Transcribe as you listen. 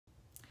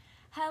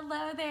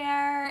Hello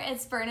there,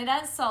 it's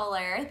Bernadette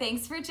Soler.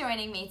 Thanks for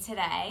joining me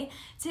today.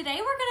 Today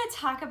we're going to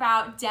talk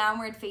about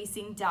downward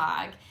facing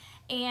dog.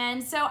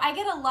 And so I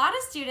get a lot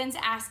of students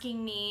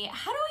asking me,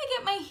 how do I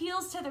get my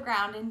heels to the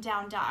ground in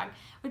down dog?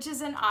 Which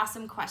is an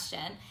awesome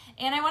question.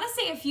 And I want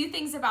to say a few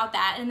things about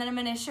that, and then I'm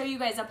going to show you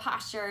guys a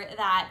posture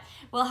that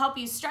will help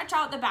you stretch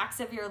out the backs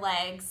of your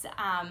legs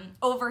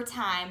over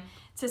time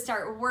to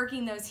start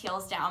working those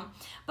heels down.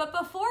 But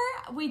before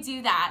we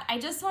do that, I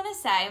just want to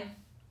say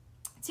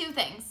two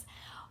things.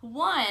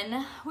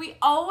 One, we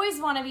always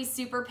want to be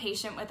super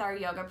patient with our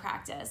yoga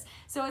practice.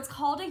 So it's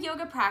called a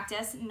yoga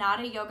practice, not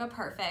a yoga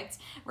perfect,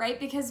 right?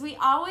 Because we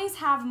always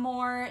have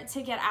more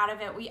to get out of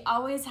it. We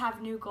always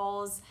have new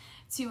goals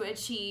to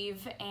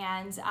achieve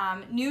and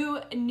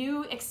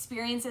new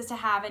experiences to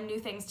have and new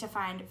things to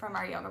find from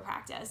our yoga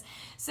practice.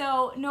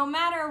 So no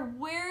matter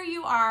where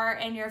you are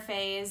in your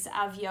phase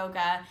of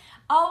yoga,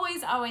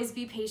 always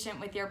be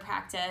patient with your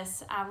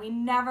practice. We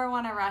never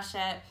want to rush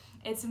it.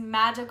 It's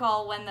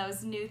magical when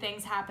those new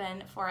things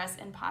happen for us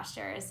in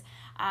postures.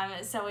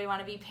 So we want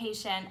to be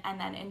patient and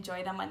then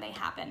enjoy them when they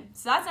happen.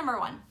 So that's number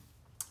one.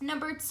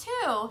 Number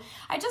two,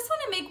 I just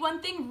want to make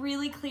one thing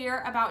really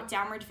clear about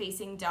downward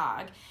facing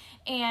dog.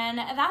 And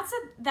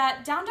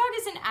that down dog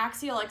is an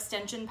axial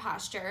extension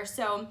posture.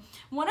 So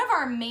one of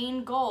our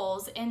main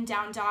goals in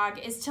down dog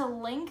is to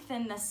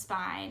lengthen the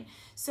spine.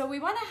 So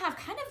we want to have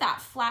kind of that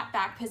flat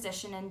back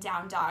position in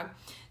down dog.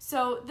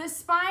 So the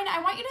spine,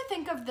 I want you to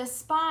think of the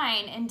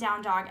spine in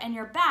down dog and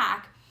your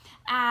back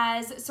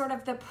as sort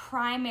of the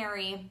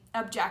primary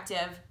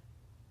objective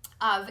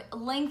of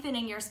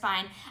lengthening your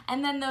spine,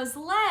 and then those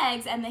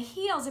legs and the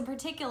heels in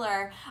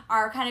particular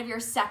are kind of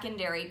your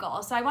secondary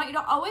goal. So I want you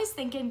to always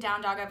think in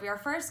down dog of your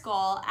first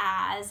goal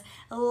as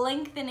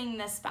lengthening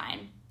the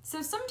spine.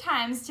 So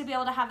sometimes to be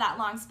able to have that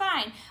long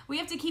spine, we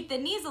have to keep the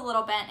knees a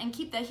little bent and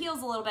keep the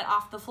heels a little bit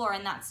off the floor,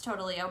 and that's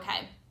totally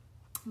okay.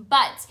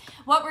 But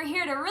what we're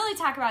here to really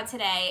talk about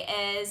today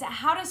is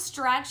how to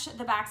stretch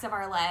the backs of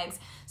our legs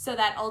so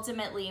that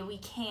ultimately we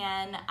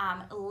can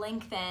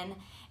lengthen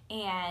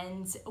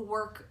and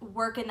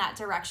work in that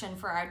direction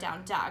for our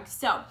down dog.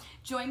 So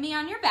join me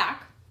on your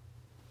back.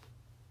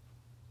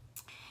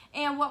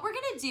 And what we're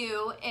gonna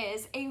do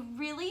is a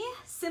really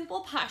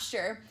simple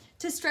posture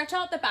to stretch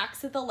out the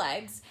backs of the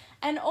legs.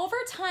 And over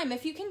time,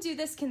 if you can do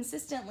this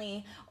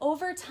consistently,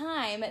 over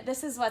time,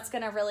 this is what's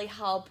gonna really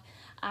help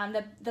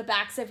the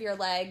backs of your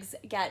legs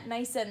get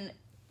nice and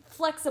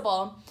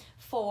flexible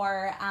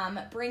for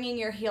bringing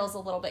your heels a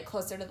little bit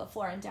closer to the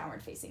floor in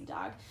downward facing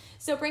dog.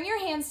 So bring your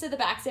hands to the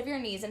backs of your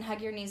knees and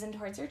hug your knees in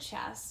towards your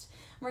chest.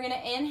 We're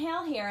gonna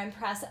inhale here and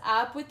press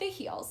up with the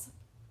heels.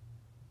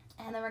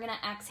 And then we're gonna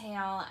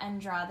exhale and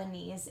draw the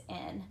knees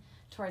in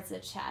towards the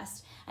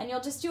chest. And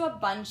you'll just do a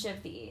bunch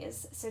of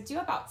these. So do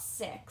about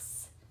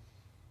 6.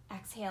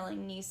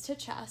 Exhaling, knees to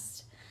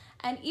chest.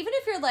 And even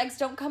if your legs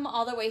don't come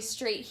all the way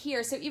straight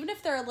here, so even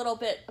if they're a little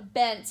bit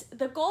bent,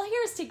 the goal here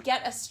is to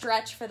get a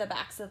stretch for the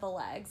backs of the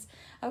legs,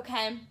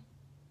 okay?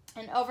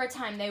 And over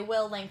time, they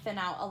will lengthen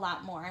out a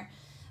lot more.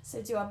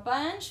 So do a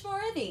bunch more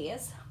of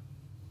these.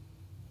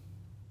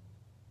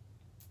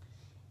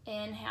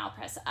 Inhale,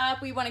 press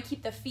up. We want to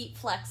keep the feet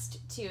flexed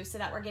too so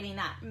that we're getting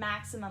that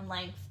maximum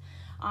length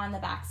on the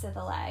backs of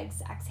the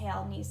legs.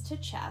 Exhale, knees to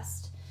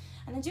chest.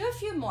 And then do a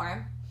few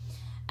more.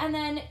 And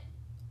then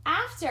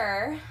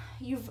after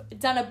you've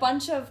done a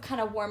bunch of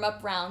kind of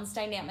warm-up rounds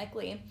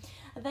dynamically,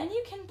 then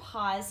you can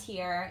pause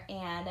here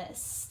and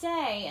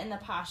stay in the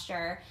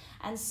posture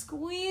and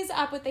squeeze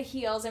up with the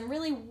heels and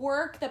really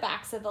work the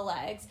backs of the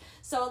legs.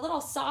 So a little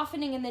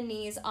softening in the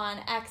knees on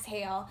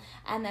exhale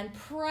and then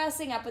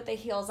pressing up with the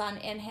heels on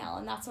inhale,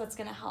 and that's what's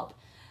gonna help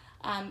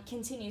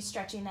continue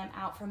stretching them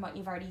out from what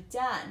you've already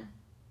done.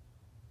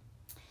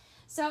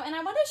 So, and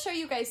I want to show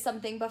you guys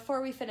something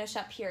before we finish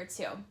up here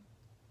too.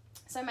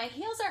 So my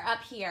heels are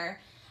up here,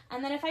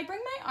 and then if I bring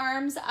my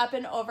arms up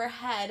and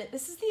overhead,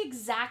 this is the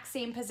exact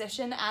same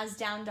position as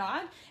down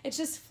dog. It's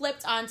just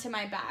flipped onto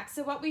my back.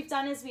 So what we've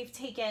done is we've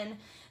taken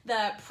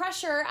the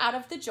pressure out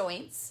of the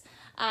joints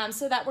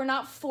so that we're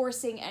not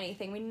forcing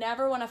anything. We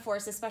never want to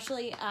force,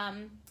 especially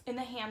in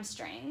the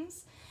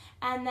hamstrings.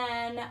 And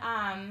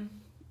then,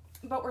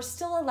 but we're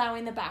still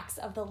allowing the backs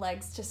of the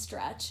legs to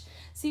stretch.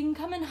 So you can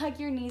come and hug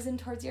your knees in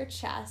towards your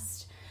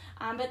chest.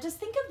 But just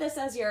think of this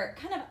as your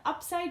kind of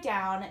upside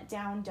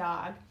down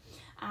dog.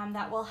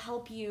 That will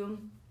help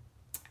you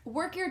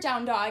work your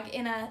down dog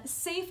in a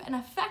safe and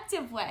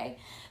effective way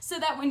so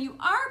that when you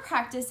are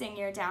practicing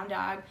your down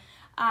dog,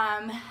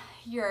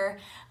 your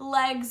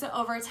legs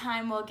over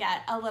time will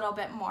get a little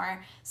bit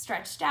more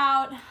stretched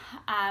out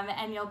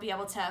and you'll be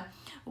able to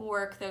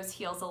work those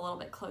heels a little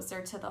bit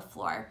closer to the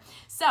floor.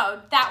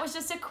 So that was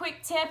just a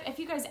quick tip. If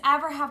you guys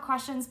ever have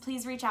questions,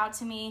 please reach out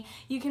to me.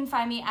 You can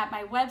find me at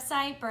my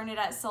website,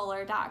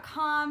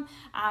 bernadettesoler.com.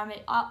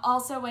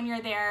 Also, when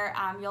you're there,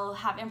 you'll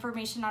have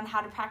information on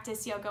how to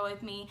practice yoga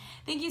with me.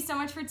 Thank you so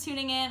much for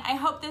tuning in. I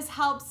hope this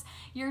helps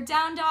your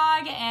down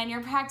dog and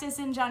your practice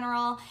in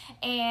general,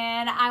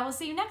 and I will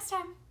see you next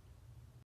time.